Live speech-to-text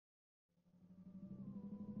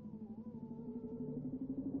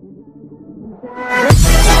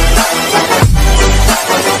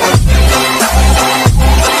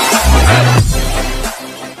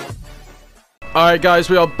Alright guys,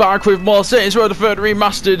 we are back with more Saints Row the Third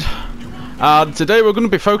Remastered. And today we're going to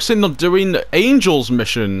be focusing on doing Angels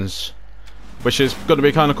missions, which is going to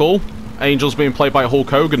be kind of cool. Angels being played by Hulk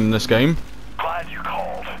Hogan in this game. Glad you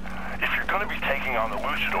called. If you're going to be taking on the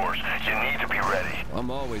luchadors, you need to be ready. I'm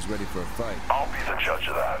always ready for a fight. I'll be the judge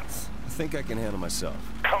of that. I think I can handle myself.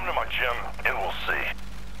 Come to my gym and we'll see.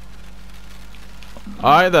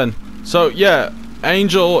 Alright then. So yeah,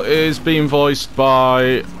 Angel is being voiced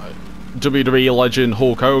by WWE legend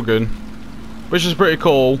Hulk Hogan, which is pretty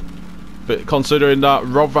cool, but considering that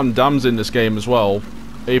Rob Van Dam's in this game as well.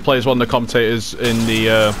 He plays one of the commentators in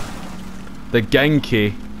the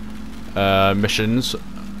Genki missions.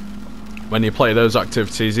 When you play those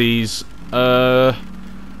activities, he's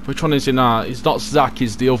which one is he now? He's not Zack,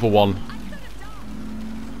 he's the other one.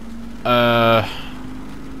 I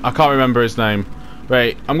can't remember his name.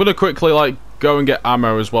 Wait, I'm gonna quickly like go and get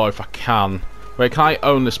ammo as well if I can. Wait, can I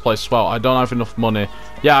own this place as well? I don't have enough money.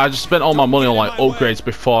 Yeah, I just spent all my money on like upgrades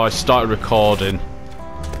before I started recording.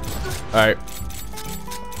 Alright.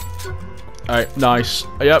 Alright, nice.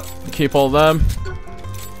 Yep, keep all them.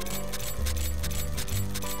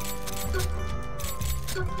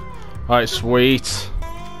 Alright, sweet.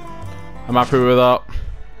 I'm happy with that.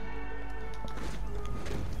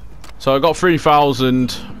 So I got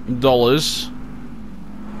 $3,000.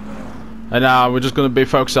 And now we're just going to be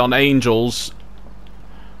focusing on Angels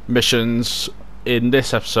missions in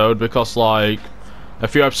this episode, because like a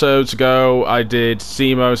few episodes ago I did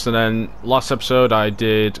Zemos, and then last episode I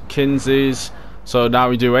did Kinsey's. So now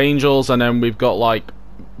we do Angels, and then we've got like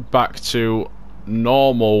back to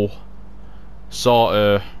normal sort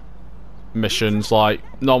of missions, like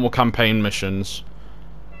normal campaign missions.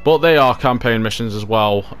 But they are campaign missions as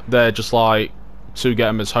well. They're just like to get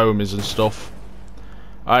them as homies and stuff.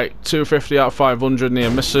 Alright, 250 out of 500 near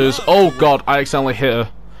misses. Oh god, I accidentally hit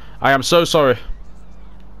her. I am so sorry.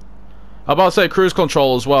 I'm about to say cruise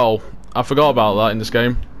control as well. I forgot about that in this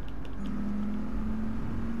game.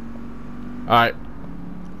 Alright,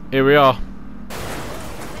 here we are.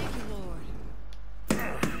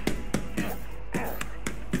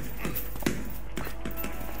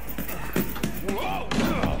 God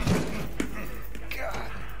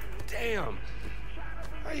damn.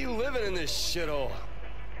 How are you living in this shithole?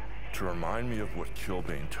 To remind me of what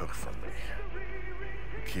Kilbane took from me.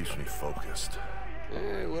 It keeps me focused.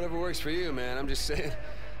 Whatever works for you, man. I'm just saying.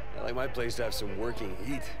 I like my place to have some working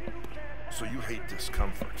heat. So you hate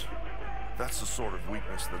discomfort. That's the sort of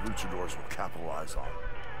weakness the luchadors will capitalize on.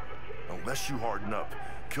 Unless you harden up,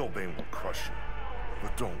 Kilbane will crush you.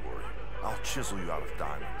 But don't worry, I'll chisel you out of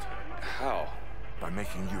diamond. How? By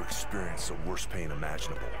making you experience the worst pain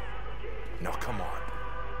imaginable. Now come on.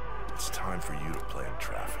 It's time for you to play in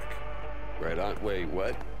traffic. Right on. Wait,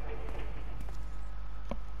 what?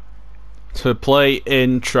 To play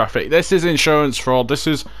in traffic. This is insurance fraud. This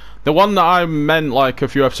is the one that I meant like a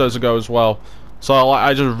few episodes ago as well. So like,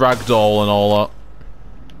 I just ragdoll and all that.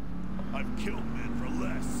 I've killed men for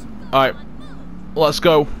less. Alright, let's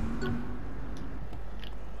go.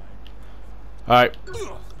 Alright.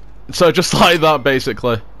 So just like that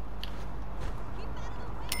basically.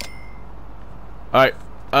 Alright.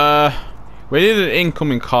 We need an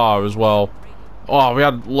incoming car as well. Oh, we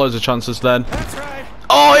had loads of chances then. That's right.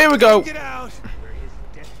 Oh, here we go. Get out.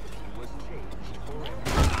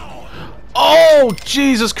 Oh,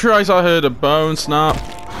 Jesus Christ, I heard a bone snap.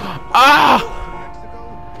 Ah!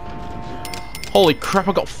 Holy crap,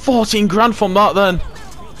 I got 14 grand from that then.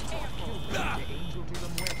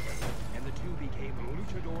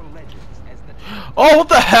 Oh, what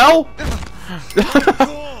the hell?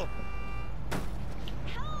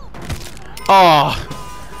 Oh.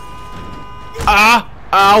 Ah!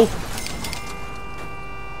 Ow!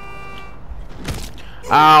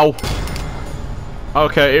 Ow!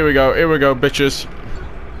 Okay, here we go, bitches.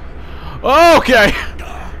 Okay!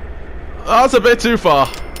 That's a bit too far.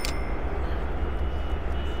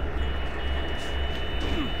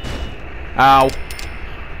 Ow.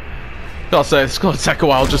 Gotta say, it's gonna take a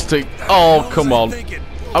while just to... Oh, come on.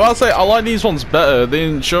 I'm about to say, I like these ones better. The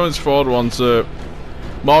insurance fraud ones are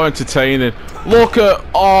more entertaining. Look at...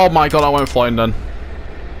 Oh my god, I went flying then.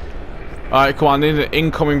 Alright, come on, I need an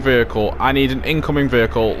incoming vehicle.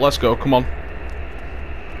 Let's go, come on.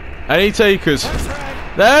 Any takers?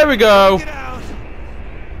 There we go.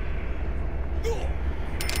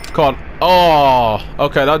 Come on. Oh,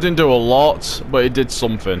 okay, that didn't do a lot, but it did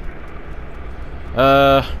something.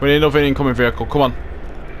 We need another incoming vehicle, come on.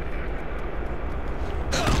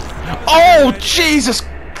 Oh, Jesus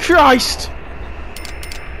Christ!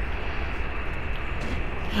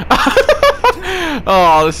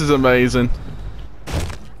 Oh, this is amazing.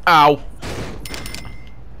 Ow.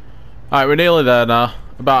 Alright, we're nearly there now.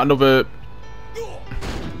 About another...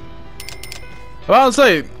 Well, I'll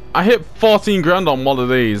say, I hit 14 grand on one of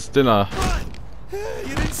these, didn't I?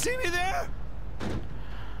 You didn't see me there?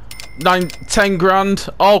 10 grand.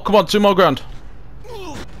 Oh, come on, 2 more grand.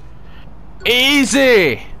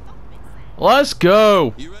 Easy! Let's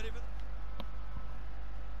go! You ready for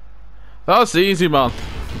That's easy, man.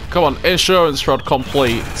 Come on, insurance fraud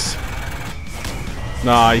complete.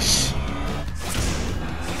 Nice.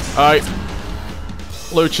 Alright.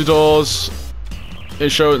 Luchadors.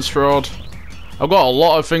 Insurance fraud. I've got a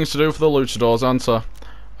lot of things to do for the luchadors, haven't I?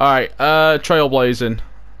 Alright, trailblazing.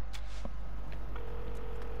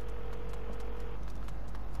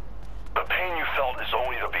 The pain you felt is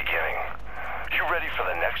only the beginning. You ready for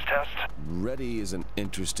the next test? Ready is an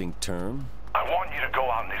interesting term. I want you to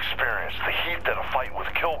go out and experience the heat that a fight with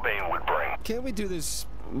Killbane would bring. Can't we do this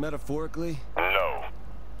metaphorically? No.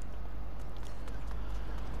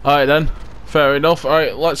 Alright then. Fair enough.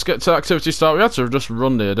 Alright, let's get to activity start. We had to just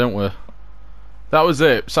run here, didn't we? That was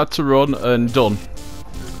it. Just had to run and done.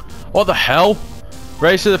 What the hell?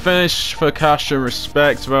 Race to the finish for cash and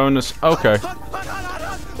respect bonus. Okay.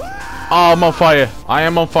 Oh, I'm on fire. I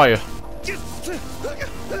am on fire.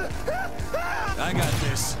 I got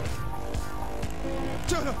this.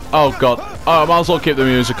 Oh god. Oh, I might as well keep the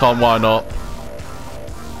music on, why not?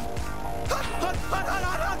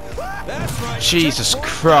 That's right. Jesus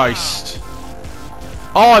Christ.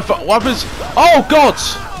 Oh, what happens? Oh god!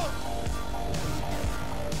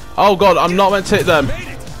 Oh god, I'm not meant to hit them.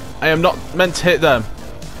 I am not meant to hit them.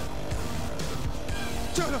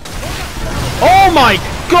 Oh my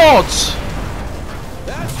god!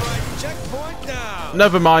 That's right. Checkpoint now.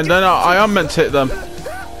 Never mind then, I am meant to hit them.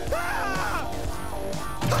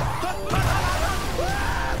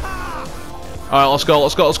 Alright, let's go,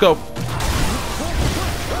 let's go, let's go.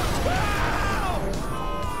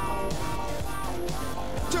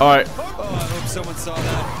 Alright. Oh, I hope someone saw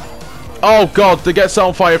that. Oh god, they get set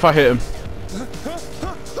on fire if I hit him.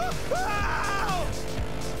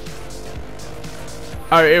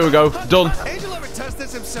 Alright, here we go. Done. Angel ever test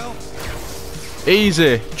this himself?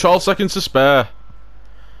 Easy. 12 seconds to spare.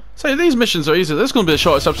 Say, these missions are easy. This is going to be the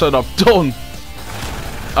shortest episode I've done.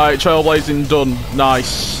 Alright, trailblazing done.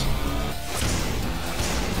 Nice.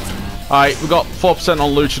 Alright, we've got 4%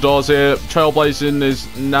 on luchadors here. Trailblazing is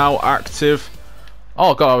now active.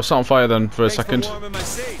 Oh god, I was set on fire then for a second.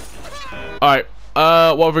 Alright,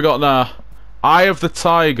 what have we got now? Eye of the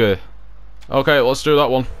Tiger. Okay, let's do that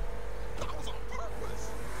one.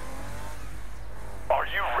 Are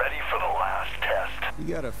you ready for the last test? You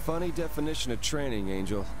got a funny definition of training,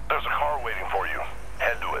 Angel. There's a car waiting for you.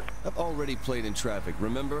 Head to it. I've already played in traffic,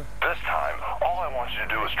 remember? This time, all I want you to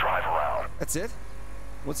do is drive around. That's it?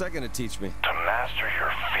 What's that gonna teach me? To master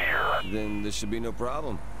your fear. Then this should be no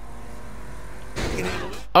problem.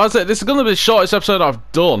 I was saying, this is going to be the shortest episode I've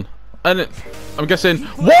done. And I'm guessing,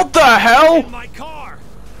 what the hell? My car.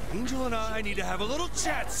 Angel and I need to have a little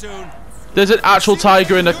chat soon. There's an actual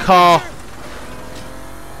tiger in the car.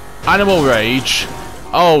 Animal rage.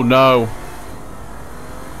 Oh no.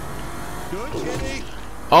 Good kitty.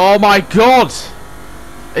 Oh my god.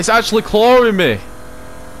 It's actually clawing me.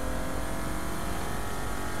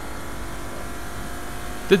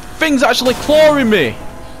 The thing's actually clawing me.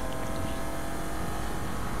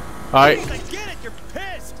 Alright. I get it, you're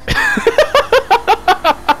pissed.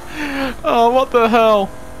 Oh, what the hell?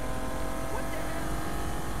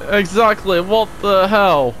 Exactly, what the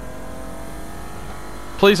hell?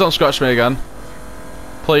 Please don't scratch me again.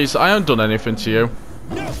 Please, I haven't done anything to you.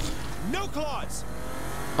 No claws.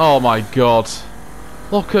 Oh my god.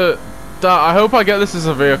 Look at that. I hope I get this as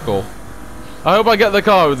a vehicle. I hope I get the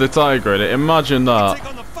car with the tiger in it. Imagine that. Take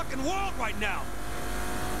on the fucking world right now.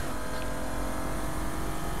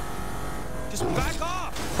 Just back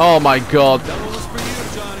off. Oh my god. That one was for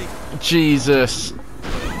you, Johnny. Jesus.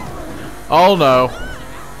 Oh no.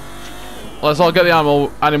 Let's all get the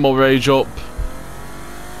animal rage up.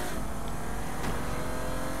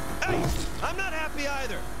 Hey, I'm not happy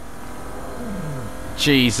either.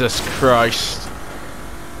 Jesus Christ.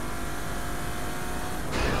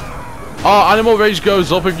 Oh, animal rage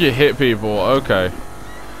goes up if you hit people. Okay.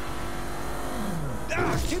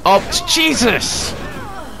 Oh, Jesus!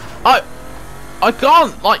 I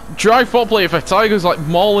can't, like, drive properly if a tiger's, like,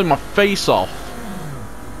 mauling my face off.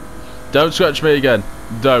 Don't scratch me again.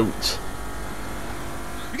 Don't.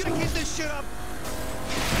 You're gonna keep this shit up.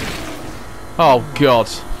 Oh, God.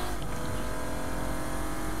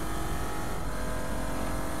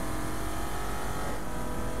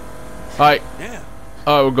 Alright. Yeah.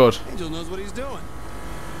 Alright, we're good. Angel knows what he's doing.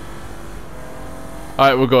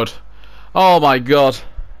 Alright, we're good. Oh, my God.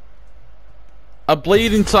 A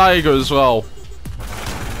bleeding tiger as well.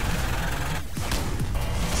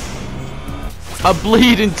 A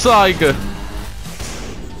bleeding tiger.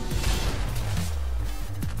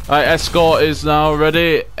 Alright, escort is now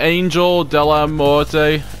ready. Angel Della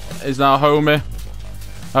Morte is now homie.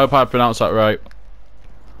 I hope I pronounced that right.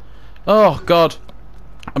 Oh god.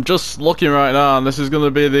 I'm just looking right now and this is going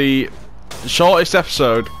to be the shortest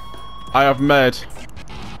episode I have made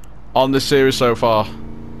on this series so far.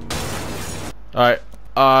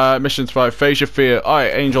 Alright, mission 5, face your fear.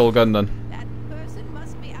 Alright, Angel again then. That person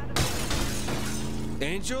must be out of...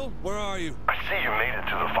 Angel, where are you? I see you made it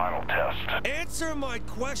to the final test. Answer my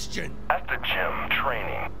question. At the gym,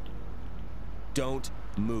 training. Don't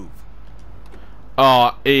move.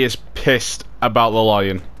 Oh, he is pissed about the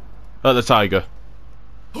lion. The tiger.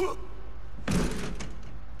 A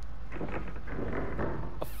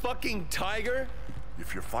fucking tiger?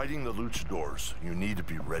 If you're fighting the luchadors, you need to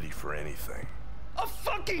be ready for anything. A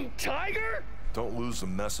fucking tiger? Don't lose the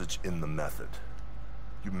message in the method.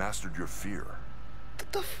 You mastered your fear.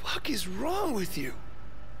 What the fuck is wrong with you?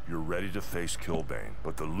 You're ready to face Killbane,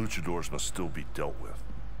 but the luchadors must still be dealt with.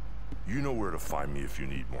 You know where to find me if you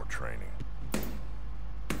need more training.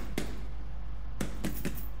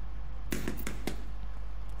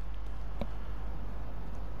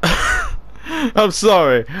 I'm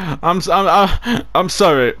sorry. I'm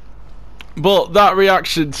sorry. But that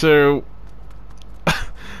reaction to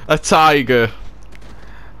a tiger.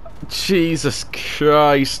 Jesus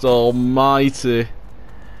Christ almighty.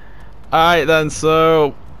 Alright then,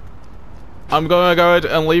 so I'm gonna go ahead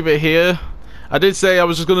and leave it here. I did say I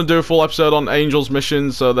was just gonna do a full episode on Angel's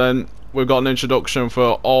mission, so then we've got an introduction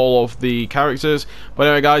for all of the characters. But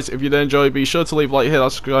anyway guys, if you did enjoy, be sure to leave a like, hit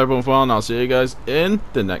that subscribe button, and I'll see you guys in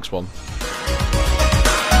the next one.